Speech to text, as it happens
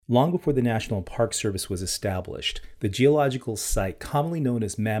Long before the National Park Service was established, the geological site commonly known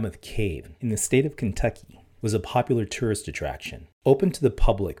as Mammoth Cave in the state of Kentucky was a popular tourist attraction. Open to the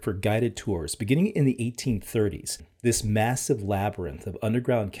public for guided tours beginning in the 1830s, this massive labyrinth of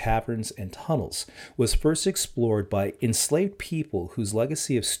underground caverns and tunnels was first explored by enslaved people whose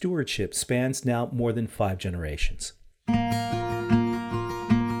legacy of stewardship spans now more than 5 generations.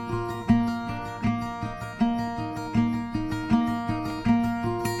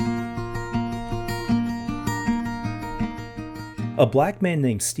 A black man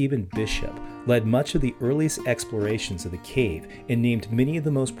named Stephen Bishop led much of the earliest explorations of the cave and named many of the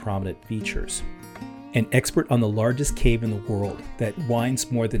most prominent features. An expert on the largest cave in the world that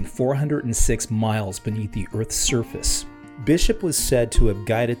winds more than 406 miles beneath the Earth's surface, Bishop was said to have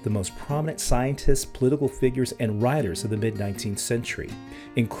guided the most prominent scientists, political figures, and writers of the mid-19th century,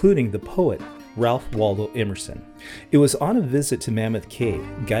 including the poet Ralph Waldo Emerson. It was on a visit to Mammoth Cave,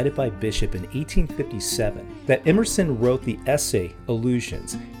 guided by Bishop in 1857, that Emerson wrote the essay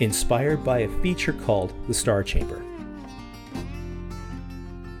Illusions, inspired by a feature called the Star Camber.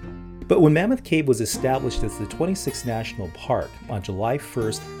 But when Mammoth Cave was established as the 26th National Park on July 1,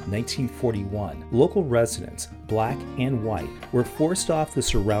 1941, local residents, black and white, were forced off the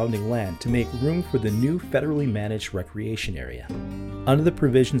surrounding land to make room for the new federally managed recreation area. Under the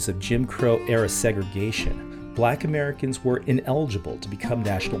provisions of Jim Crow-era segregation, black Americans were ineligible to become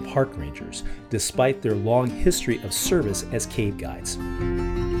national park rangers, despite their long history of service as cave guides.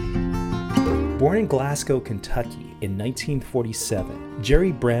 Born in Glasgow, Kentucky in 1947,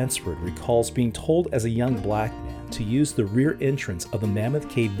 Jerry Bransford recalls being told as a young black man to use the rear entrance of the Mammoth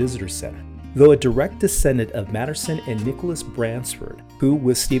Cave Visitor Center. Though a direct descendant of Matterson and Nicholas Bransford, who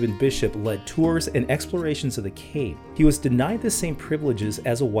with Stephen Bishop led tours and explorations of the cave, he was denied the same privileges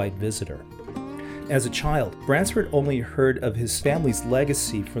as a white visitor. As a child, Bransford only heard of his family's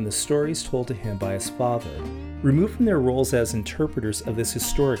legacy from the stories told to him by his father. Removed from their roles as interpreters of this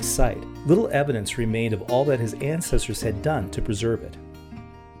historic site, little evidence remained of all that his ancestors had done to preserve it.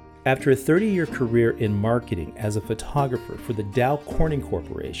 After a 30-year career in marketing as a photographer for the Dow Corning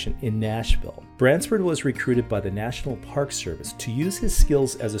Corporation in Nashville, Bransford was recruited by the National Park Service to use his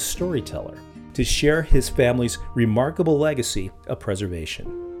skills as a storyteller to share his family's remarkable legacy of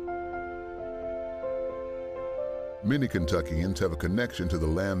preservation. Many Kentuckians have a connection to the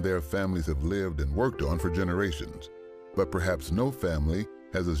land their families have lived and worked on for generations. But perhaps no family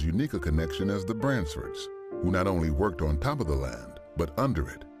has as unique a connection as the Bransfords, who not only worked on top of the land, but under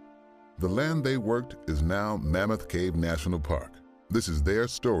it. The land they worked is now Mammoth Cave National Park. This is their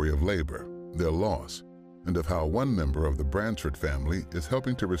story of labor, their loss, and of how one member of the Bransford family is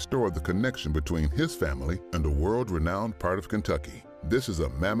helping to restore the connection between his family and a world-renowned part of Kentucky. This is a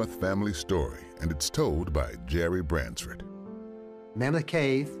Mammoth family story, and it's told by Jerry Bransford. Mammoth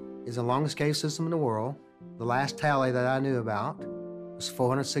Cave is the longest cave system in the world. The last tally that I knew about was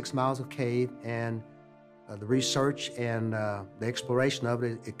 406 miles of cave, and the research and the exploration of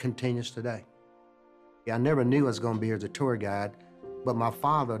it continues today. I never knew I was going to be here as a tour guide, but my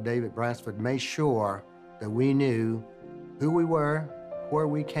father, David Bransford, made sure that we knew who we were, where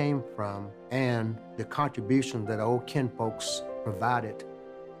we came from, and the contribution that old kinfolks provided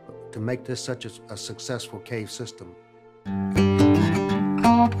to make this such a successful cave system.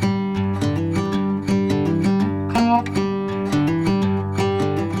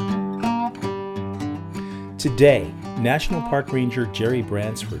 Today, National Park Ranger Jerry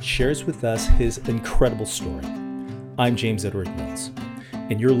Bransford shares with us his incredible story. I'm James Edward Mills,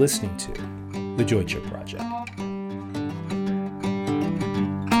 and you're listening to The Stewardship Project.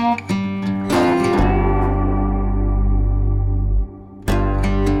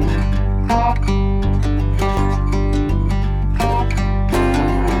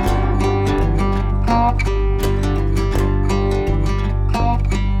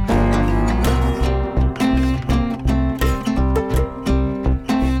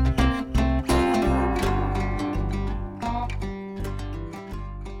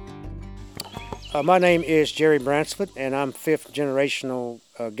 My name is Jerry Bransford, and I'm fifth generational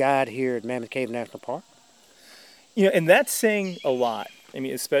guide here at Mammoth Cave National Park. You know, and that's saying a lot. I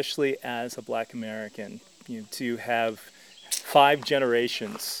mean, especially as a Black American, to have 5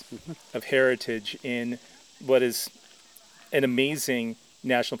 generations of heritage in what is an amazing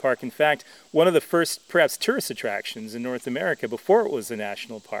national park. In fact, one of the first, perhaps, tourist attractions in North America before it was a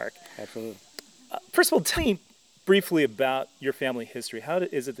national park. Absolutely. First of all, tell me briefly about your family history. How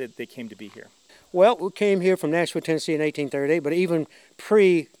is it that they came to be here? Well, we came here from Nashville, Tennessee in 1838, but even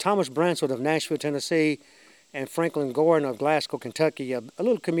pre-Thomas Bransford of Nashville, Tennessee, and Franklin Gordon of Glasgow, Kentucky, a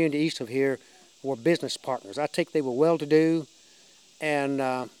little community east of here, were business partners. I think they were well-to-do, And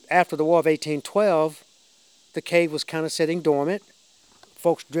after the War of 1812, the cave was kind of sitting dormant.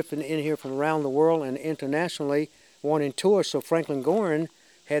 Folks drifting in here from around the world and internationally wanting tours. So Franklin Gorin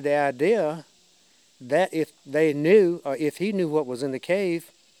had the idea that if they knew, or if he knew what was in the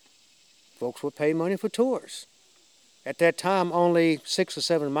cave, folks would pay money for tours. At that time, only 6 or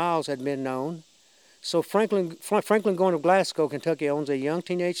 7 miles had been known. So Franklin Gorin of Glasgow, Kentucky, owns a young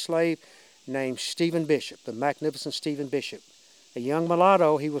teenage slave named Stephen Bishop, the magnificent Stephen Bishop. A young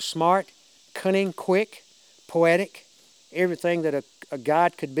mulatto. He was smart, cunning, quick, poetic, everything that a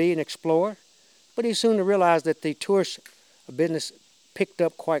guide could be and explore. But he soon realized that the tourist business picked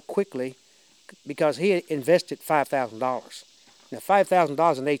up quite quickly because he had invested $5,000. Now, $5,000 in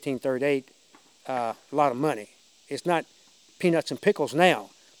 1838, a lot of money. It's not peanuts and pickles now,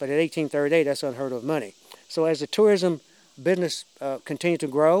 but in 1838, that's unheard of money. So as the tourism business continued to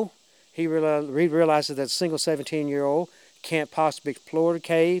grow, he realized that a single 17-year-old can't possibly explore the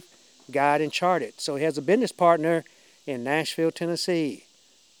cave, guide, and chart it. So he has a business partner in Nashville, Tennessee,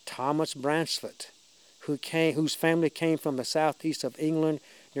 Thomas Bransford, whose family came from the southeast of England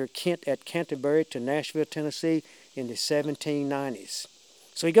near Kent at Canterbury to Nashville, Tennessee in the 1790s.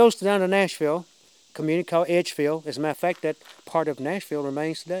 So he goes down to Nashville, community called Edgefield. As a matter of fact, that part of Nashville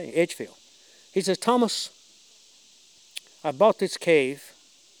remains today, Edgefield. He says, Thomas, I bought this cave,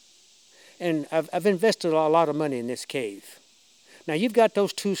 and I've invested a lot of money in this cave. Now, you've got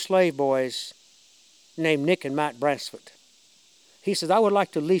those 2 slave boys named Nick and Matt Bransford. He says, I would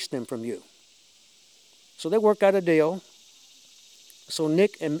like to lease them from you. So they worked out a deal. So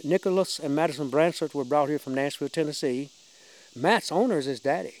Nicholas and Madison Bransford were brought here from Nashville, Tennessee. Matt's owner is his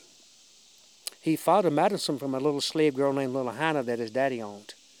daddy. He fathered Madison from a little slave girl named Little Hannah that his daddy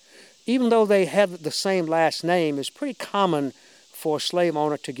owned. Even though they have the same last name, it's pretty common for a slave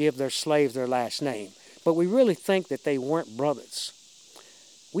owner to give their slaves their last name. But we really think that they weren't brothers.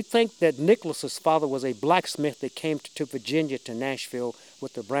 We think that Nicholas's father was a blacksmith that came to Virginia, to Nashville,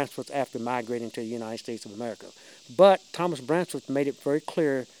 with the Bransfords after migrating to the United States of America. But Thomas Bransford made it very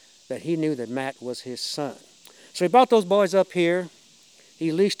clear that he knew that Matt was his son. So he brought those boys up here.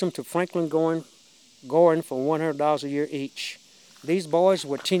 He leased them to Franklin Gorin for $100 a year each. These boys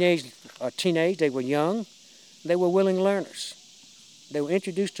were teenage, they were young, they were willing learners. They were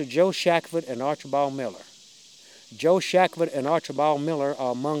introduced to Joe Shackelford and Archibald Miller. Joe Shackelford and Archibald Miller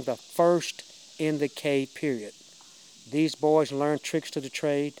are among the first in the cave period. These boys learned tricks to the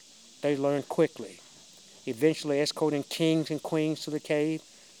trade. They learned quickly, eventually escorting kings and queens to the cave.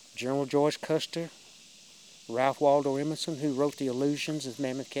 General George Custer, Ralph Waldo Emerson, who wrote The Illusions of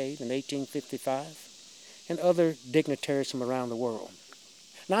Mammoth Cave in 1855, and other dignitaries from around the world.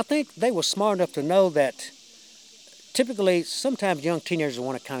 Now, I think they were smart enough to know that typically, sometimes young teenagers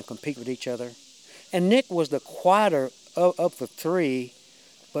want to kind of compete with each other. And Nick was the quieter of the 3,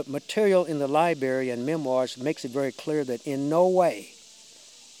 but material in the library and memoirs makes it very clear that in no way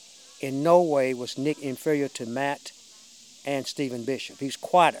was Nick inferior to Matt and Stephen Bishop. He's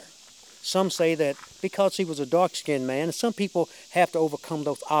quieter. Some say that because he was a dark-skinned man, and some people have to overcome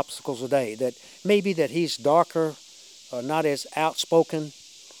those obstacles today, that maybe that he's darker, not as outspoken,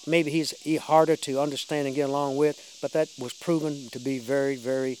 maybe he's harder to understand and get along with, but that was proven to be very,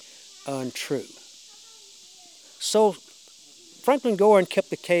 very untrue. So Franklin Gorin kept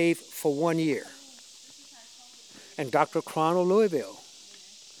the cave for 1 year. And Dr. Cron of Louisville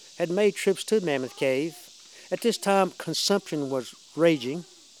had made trips to Mammoth Cave. At this time, consumption was raging,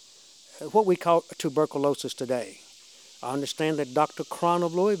 what we call tuberculosis today. I understand that Dr. Cron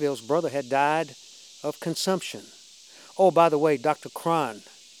of Louisville's brother had died of consumption. Oh, by the way, Dr. Cron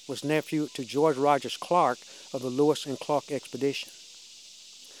was nephew to George Rogers Clark of the Lewis and Clark expedition.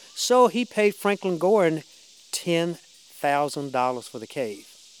 So he paid Franklin Gorin $10,000 for the cave.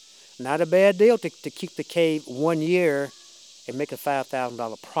 Not a bad deal to keep the cave 1 year and make a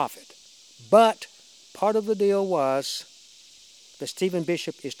 $5,000 profit. But part of the deal was that Stephen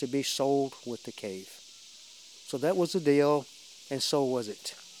Bishop is to be sold with the cave. So that was the deal, and so was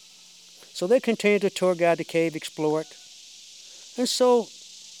it. So they continued to tour guide the cave, explore it. And so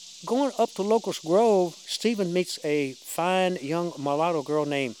going up to Locust Grove, Stephen meets a fine young mulatto girl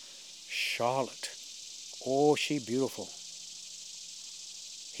named Charlotte. Oh, she beautiful.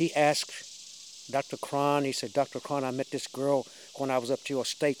 He asked Dr. Cron, he said, Dr. Cron, I met this girl when I was up to your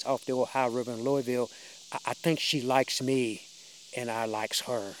estates off the Ohio River in Louisville. I think she likes me, and I likes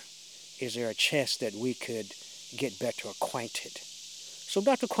her. Is there a chance that we could get better acquainted? So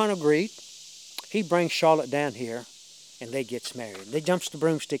Dr. Cron agreed. He brings Charlotte down here, and they gets married. They jumps the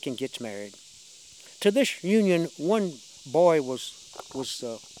broomstick and gets married. To this union, one boy was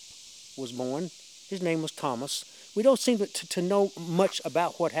born. His name was Thomas. We don't seem to know much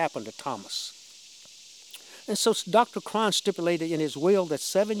about what happened to Thomas. And so Dr. Cron stipulated in his will that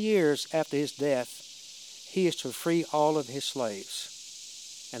 7 years after his death, he is to free all of his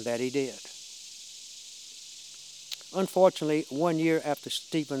slaves. And that he did. Unfortunately, 1 year after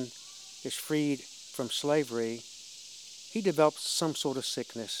Stephen is freed from slavery, he developed some sort of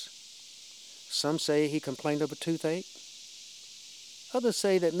sickness. Some say he complained of a toothache. Others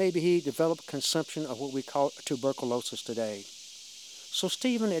say that maybe he developed consumption of what we call tuberculosis today. So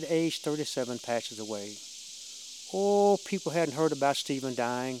Stephen, at age 37, passes away. Oh, people hadn't heard about Stephen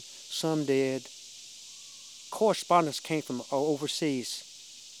dying. Some did. Correspondence came from overseas.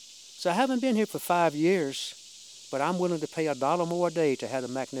 So I haven't been here for 5 years, but I'm willing to pay $1 more a day to have the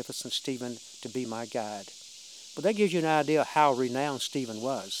magnificent Stephen to be my guide. But that gives you an idea of how renowned Stephen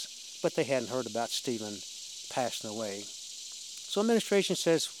was. But they hadn't heard about Stephen passing away. So administration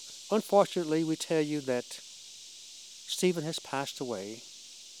says, unfortunately, we tell you that Stephen has passed away.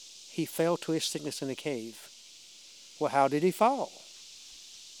 He fell to his sickness in the cave. Well, how did he fall?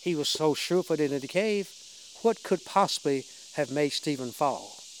 He was so sure-footed in the cave. What could possibly have made Stephen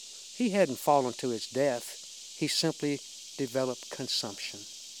fall? He hadn't fallen to his death. He simply developed consumption.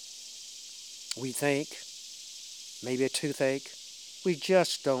 We think maybe a toothache. We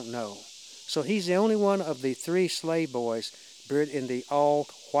just don't know. So he's the only one of the 3 slave boys buried in the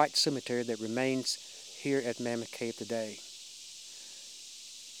all-white cemetery that remains here at Mammoth Cave today.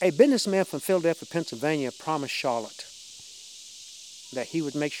 A businessman from Philadelphia, Pennsylvania promised Charlotte that he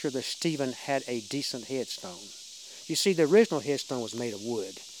would make sure that Stephen had a decent headstone. You see, the original headstone was made of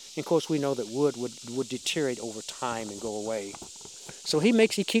wood. And of course, we know that wood would deteriorate over time and go away. So he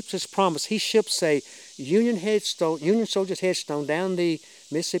keeps his promise. He ships a Union soldier's headstone down the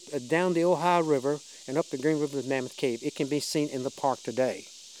Mississippi, down the Ohio River and up the Green River of Mammoth Cave. It can be seen in the park today.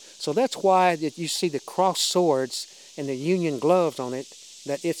 So that's why you see the crossed swords and the Union gloves on it,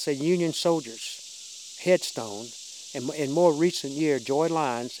 that it's a Union soldier's headstone. And in more recent year, Joy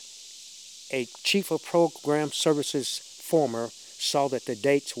Lyons, a chief of program services former, saw that the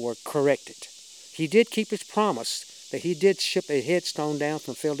dates were corrected. He did keep his promise that he did ship a headstone down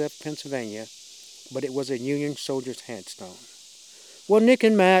from Philadelphia, Pennsylvania, but it was a Union soldier's headstone. Well, Nick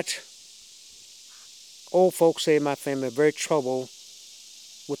and Matt, old folks say in my family, are very troubled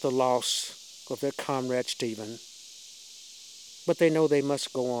with the loss of their comrade Stephen, but they know they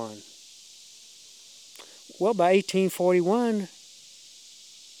must go on. Well, by 1841,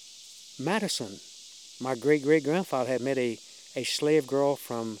 Madison, my great-great-grandfather, had met a slave girl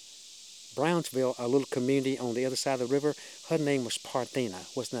from Brownsville, a little community on the other side of the river. Her name was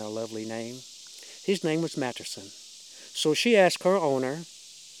Parthena. Wasn't that a lovely name? His name was Matterson. So she asked her owner,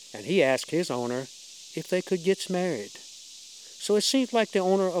 and he asked his owner, if they could get married. So it seems like the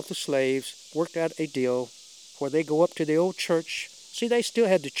owner of the slaves worked out a deal where they go up to the old church. See, they still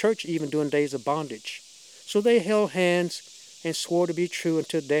had the church even during days of bondage. So they held hands and swore to be true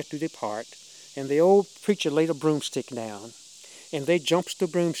until death do they part. And the old preacher laid a broomstick down, and they jumps the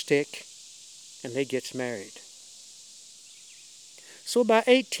broomstick, and they gets married. So by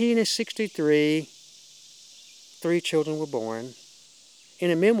 1863, 3 children were born.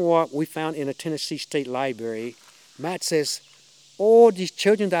 In a memoir we found in a Tennessee State Library, Matt says, oh, these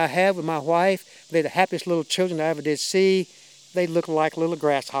children that I have with my wife, they're the happiest little children I ever did see. They look like little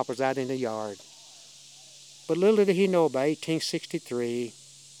grasshoppers out in the yard. But little did he know, by 1863,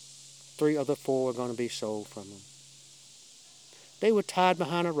 3 of the 4 were going to be sold from him. They were tied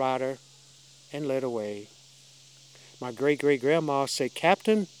behind a rider and led away. My great-great-grandma said,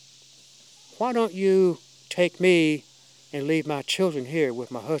 Captain, why don't you take me and leave my children here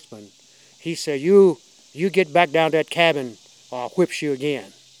with my husband? He said, you get back down to that cabin or I'll whip you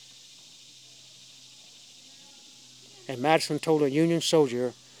again. And Madison told a Union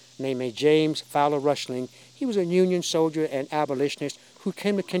soldier named James Fowler Rushing. He was a Union soldier and abolitionist who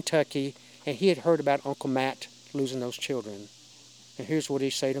came to Kentucky, and he had heard about Uncle Matt losing those children. And here's what he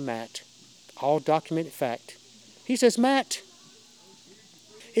said to Matt, all documented fact. He says, Matt,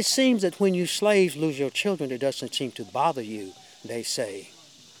 it seems that when you slaves lose your children, it doesn't seem to bother you, they say.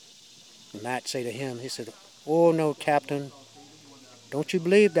 And Matt said to him, he said, oh, no, Captain, don't you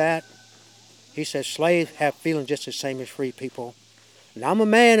believe that? He says, slaves have feelings just the same as free people. And I'm a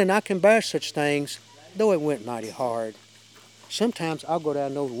man and I can bear such things, though it went mighty hard. Sometimes I'll go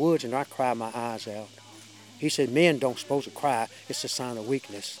down those woods and I cry my eyes out. He said, men don't supposed to cry, it's a sign of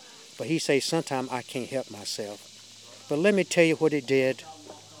weakness. But he says, sometimes I can't help myself. But let me tell you what it did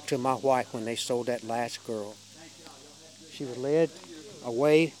to my wife when they sold that last girl. She was led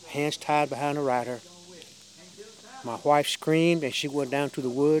away, hands tied behind the rider. My wife screamed and she went down to the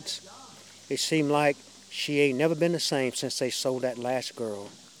woods. It seemed like She ain't never been the same since they sold that last girl.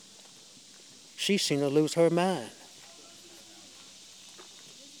 She seemed to lose her mind.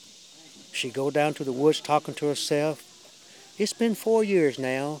 She go down to the woods talking to herself. It's been 4 years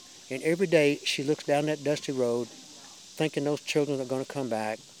now, and every day she looks down that dusty road thinking those children are going to come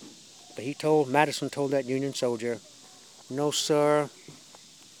back. But Madison told that Union soldier, "No, sir,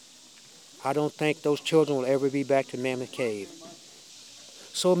 I don't think those children will ever be back to Mammoth Cave."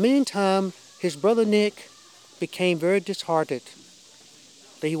 So meantime, his brother Nick became very disheartened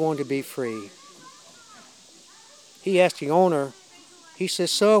that he wanted to be free. He asked the owner, he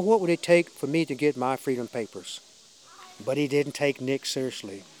says, "Sir, what would it take for me to get my freedom papers?" But he didn't take Nick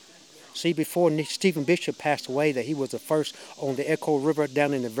seriously. See, before Stephen Bishop passed away, that he was the first on the Echo River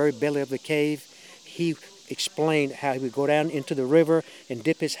down in the very belly of the cave, he explained how he would go down into the river and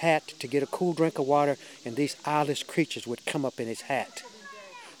dip his hat to get a cool drink of water, and these eyeless creatures would come up in his hat.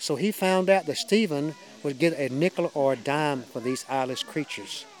 So he found out that Stephen would get a nickel or a dime for these eyeless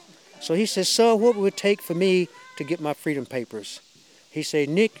creatures. So he says, "Sir, what would it take for me to get my freedom papers?" He said,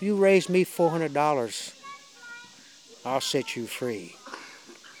 "Nick, you raised me $400. I'll set you free."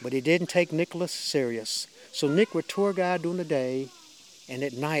 But he didn't take Nicholas serious. So Nick would tour guide during the day, and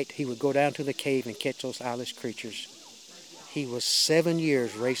at night he would go down to the cave and catch those eyeless creatures. He was 7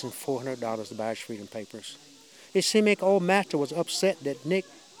 years raising $400 to buy his freedom papers. It seemed like old master was upset that Nick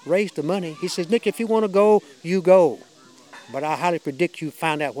raised the money. He says, "Nick, if you want to go, you go. But I highly predict you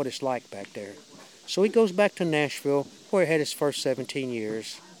find out what it's like back there." So he goes back to Nashville, where he had his first 17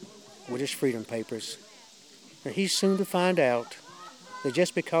 years with his freedom papers. And he's soon to find out that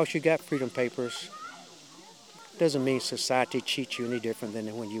just because you got freedom papers doesn't mean society treats you any different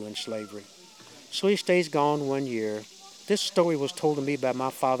than when you were in slavery. So he stays gone 1 year. This story was told to me by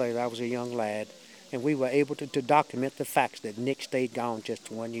my father as I was a young lad, and we were able to document the facts that Nick stayed gone just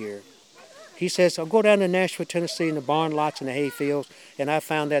 1 year. He says, "I'll go down to Nashville, Tennessee, in the barn lots and the hay fields, and I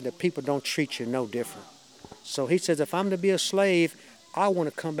found out that people don't treat you no different." So he says, if I'm to be a slave, I want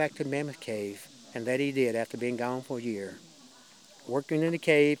to come back to Mammoth Cave. And that he did after being gone for a year. Working in the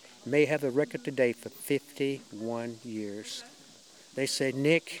cave, may have the record today for 51 years. They said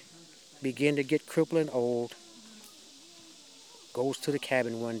Nick began to get crippling old, goes to the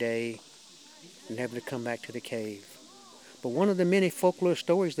cabin one day, never to come back to the cave. But one of the many folklore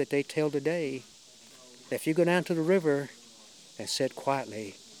stories that they tell today, that if you go down to the river and sit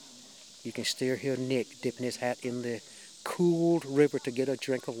quietly, you can still hear Nick dipping his hat in the cooled river to get a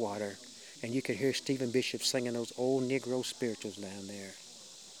drink of water. And you can hear Stephen Bishop singing those old Negro spirituals down there.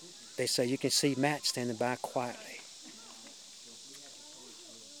 They say you can see Matt standing by quietly.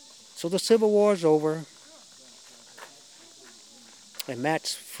 So the Civil War is over, and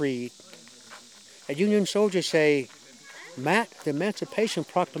Matt's freed. And Union soldiers say, "Matt, the Emancipation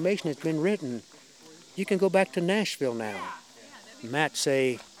Proclamation has been written. You can go back to Nashville now." Matt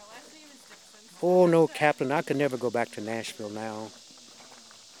say, "Oh no, Captain, I could never go back to Nashville now.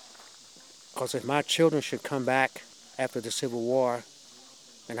 Because if my children should come back after the Civil War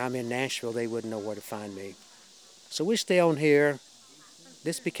and I'm in Nashville, they wouldn't know where to find me." So we stay on here.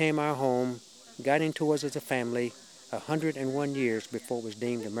 This became our home, guiding tours as a family 101 years before it was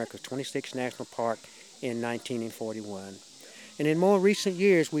deemed America's 26th National Park in 1941. And in more recent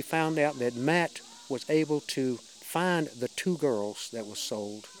years, we found out that Matt was able to find the 2 girls that were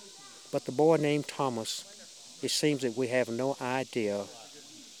sold. But the boy named Thomas, it seems that we have no idea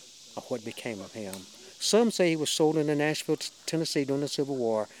of what became of him. Some say he was sold into Nashville, Tennessee during the Civil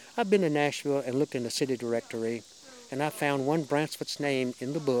War. I've been to Nashville and looked in the city directory, and I found one Bransford's name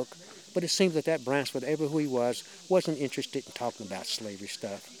in the book, but it seems that Bransford, ever who he was, wasn't interested in talking about slavery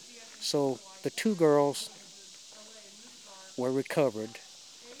stuff. So the 2 girls were recovered,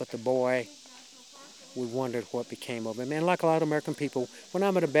 but the boy, we wondered what became of him. And like a lot of American people, when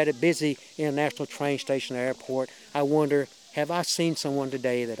I'm at a busy international train station or airport, I wonder, have I seen someone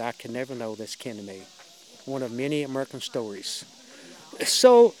today that I can never know that's kin to me? One of many American stories.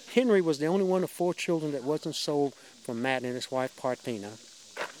 So Henry was the only one of 4 children that wasn't sold from Matt and his wife Parthena.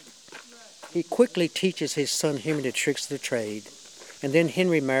 He quickly teaches his son Henry the tricks of the trade. And then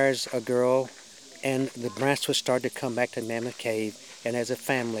Henry marries a girl, and the Bransfords started to come back to Mammoth Cave. And as a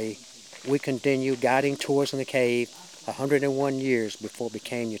family, we continued guiding tours in the cave 101 years before it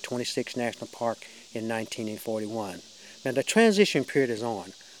became your 26th National Park in 1941. Now the transition period is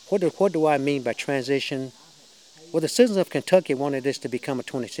on. What do I mean by transition? Well, the citizens of Kentucky wanted this to become a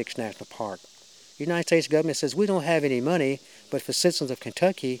 26th National Park. The United States government says we don't have any money, but if the citizens of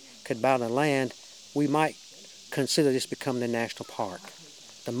Kentucky could buy the land, we might consider this becoming the national park.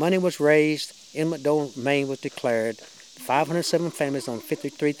 The money was raised, eminent domain was declared, 507 families on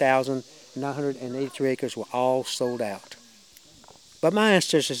 53,000 983 acres were all sold out. But my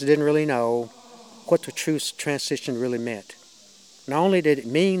ancestors didn't really know what the true transition really meant. Not only did it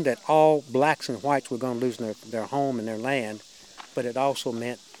mean that all blacks and whites were going to lose their home and their land, but it also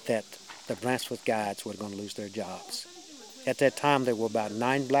meant that the Bransford guides were going to lose their jobs. At that time, there were about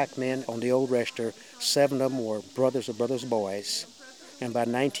 9 black men on the old register. 7 of them were brothers or brothers' boys. And by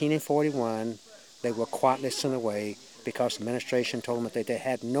 1941, they were quietly sent away because the administration told them that they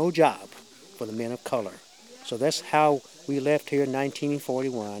had no job for the men of color. So that's how we left here in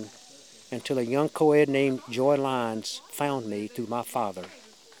 1941 until a young co-ed named Joy Lyons found me through my father,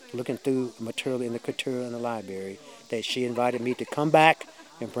 looking through material in the couture in the library, that she invited me to come back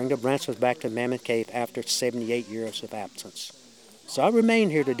and bring the Bransfords back to Mammoth Cave after 78 years of absence. So I remain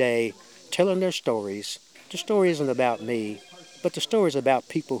here today telling their stories. The story isn't about me, but the story is about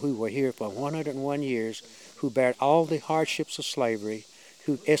people who were here for 101 years, who bared all the hardships of slavery,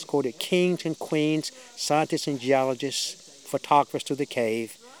 who escorted kings and queens, scientists and geologists, photographers to the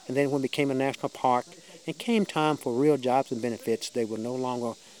cave, and then when it became a national park, and came time for real jobs and benefits, they were no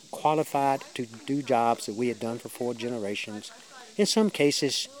longer qualified to do jobs that we had done for 4 generations, in some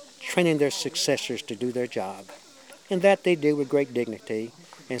cases training their successors to do their job. And that they did with great dignity.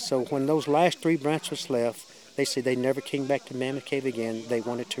 And so when those last 3 Bransfords left, they said they never came back to Mammoth Cave again. They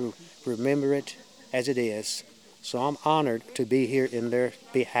wanted to remember it as it is. So I'm honored to be here in their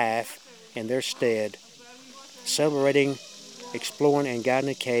behalf, in their stead, celebrating, exploring, and guiding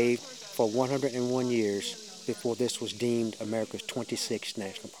the cave for 101 years before this was deemed America's 26th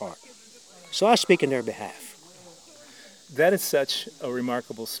national park. So I speak in their behalf. That is such a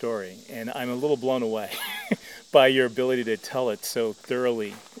remarkable story, and I'm a little blown away by your ability to tell it so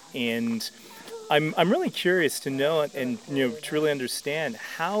thoroughly. And I'm really curious to know and to really understand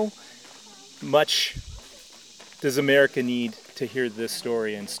how much does America need to hear this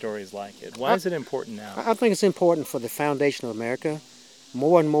story and stories like it? Why is it important now? I think it's important for the foundation of America.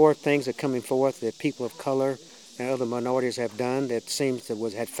 More and more things are coming forth that people of color and other minorities have done that seems to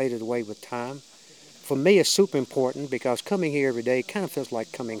had faded away with time. For me, it's super important because coming here every day kind of feels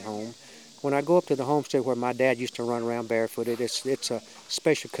like coming home. When I go up to the homestead where my dad used to run around barefooted, it's a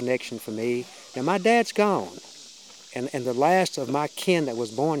special connection for me. Now, my dad's gone. And the last of my kin that was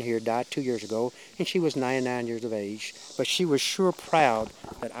born here died 2 years ago, and she was 99 years of age. But she was sure proud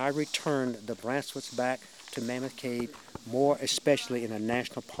that I returned the Bransfords back to Mammoth Cave, more especially in a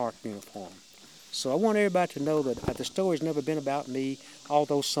national park uniform. So I want everybody to know that the story's never been about me,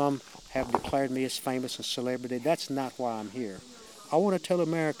 although some have declared me as famous and celebrity. That's not why I'm here. I want to tell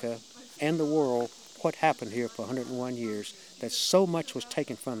America and the world what happened here for 101 years, that so much was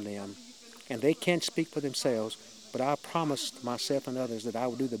taken from them, and they can't speak for themselves, but I promised myself and others that I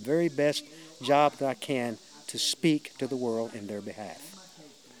will do the very best job that I can to speak to the world in their behalf.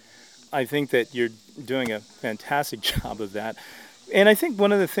 I think that you're doing a fantastic job of that. And I think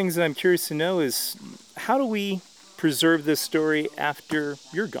one of the things that I'm curious to know is, how do we preserve this story after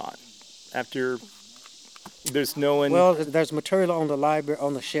you're gone? After there's no one... Well, there's material on the library,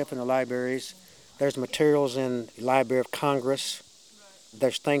 on the shelf in the libraries. There's materials in the Library of Congress.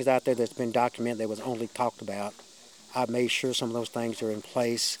 There's things out there that's been documented that was only talked about. I've made sure some of those things are in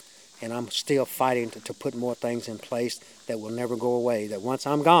place, and I'm still fighting to put more things in place that will never go away, that once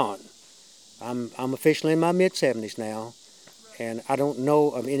I'm gone, I'm officially in my mid-70s now, and I don't know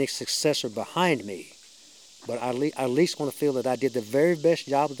of any successor behind me, but I at least want to feel that I did the very best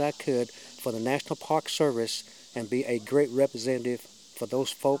job that I could for the National Park Service and be a great representative for those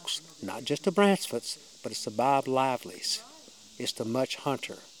folks, not just the Bransfords, but it's the Bob Liveleys, it's the Much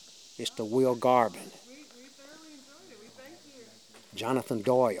Hunter, it's the Will Garvin, Jonathan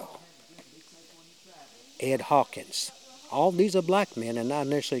Doyle, Ed Hawkins. All these are black men and not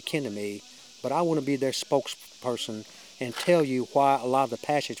necessarily kin to me, but I want to be their spokesperson and tell you why a lot of the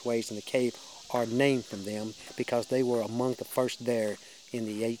passageways in the cave are named from them, because they were among the first there in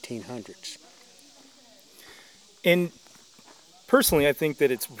the 1800s. And personally, I think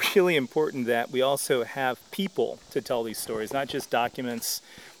that it's really important that we also have people to tell these stories, not just documents,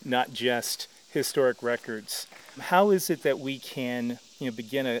 not just historic records. How is it that we can,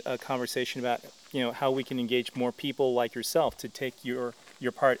 begin a conversation about, how we can engage more people like yourself to take your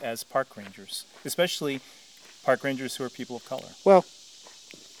part as park rangers, especially park rangers who are people of color? Well,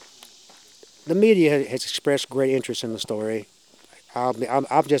 the media has expressed great interest in the story.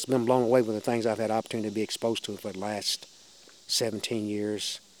 I've just been blown away with the things I've had opportunity to be exposed to for the last 17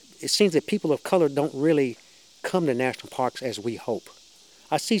 years. It seems that people of color don't really come to national parks as we hope.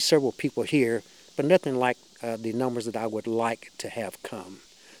 I see several people here, but nothing like the numbers that I would like to have come.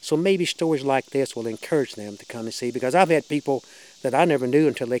 So maybe stories like this will encourage them to come and see, because I've had people that I never knew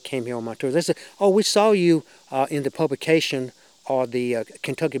until they came here on my tours. They said, oh, we saw you in the publication or the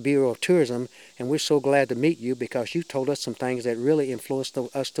Kentucky Bureau of Tourism, and we're so glad to meet you because you told us some things that really influenced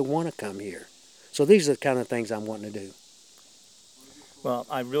us to want to come here. So these are the kind of things I'm wanting to do. Well,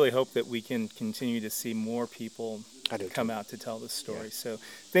 I really hope that we can continue to see more people come out to tell this story. Yeah. So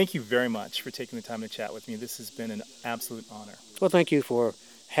thank you very much for taking the time to chat with me. This has been an absolute honor. Well, thank you for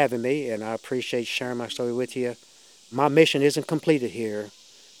having me, and I appreciate sharing my story with you. My mission isn't completed here,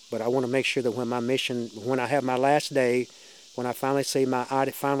 but I want to make sure that when I have my last day, when I finally say my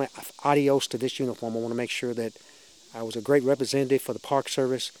adios to this uniform, I want to make sure that I was a great representative for the Park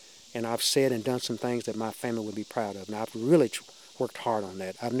Service, and I've said and done some things that my family would be proud of. Now, I've really worked hard on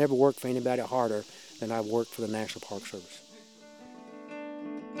that. I've never worked for anybody harder than I've worked for the National Park Service.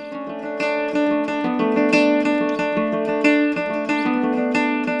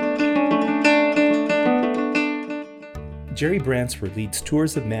 Jerry Bransford leads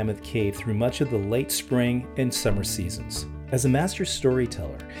tours of Mammoth Cave through much of the late spring and summer seasons. As a master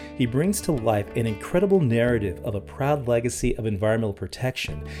storyteller, he brings to life an incredible narrative of a proud legacy of environmental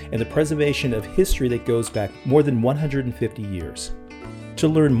protection and the preservation of history that goes back more than 150 years. To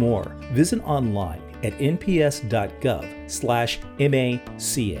learn more, visit online at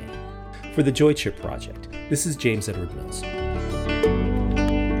nps.gov/MACA. For the Joy Chip Project, this is James Edward Mills.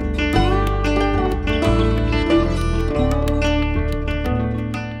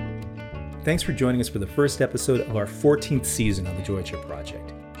 Thanks for joining us for the first episode of our 14th season on the Joy Chip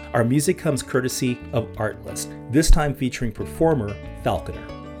Project. Our music comes courtesy of Artlist, this time featuring performer Falconer.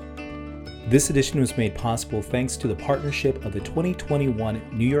 This edition was made possible thanks to the partnership of the 2021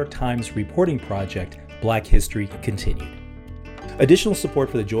 New York Times reporting project, Black History Continued. Additional support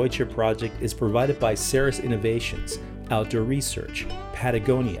for the Joy Chip Project is provided by Ceres Innovations, Outdoor Research,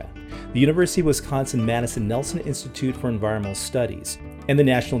 Patagonia, the University of Wisconsin-Madison Nelson Institute for Environmental Studies, and the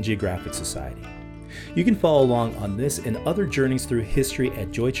National Geographic Society. You can follow along on this and other journeys through history at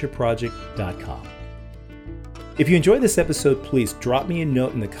joychipproject.com. If you enjoyed this episode, please drop me a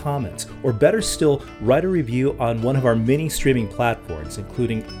note in the comments, or better still, write a review on one of our many streaming platforms,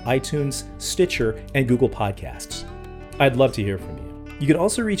 including iTunes, Stitcher, and Google Podcasts. I'd love to hear from you. You can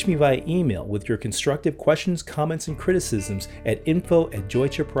also reach me via email with your constructive questions, comments, and criticisms at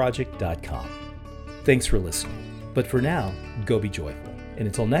info@joychipproject.com. Thanks for listening. But for now, go be joyful. And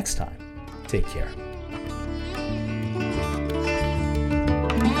until next time, take care.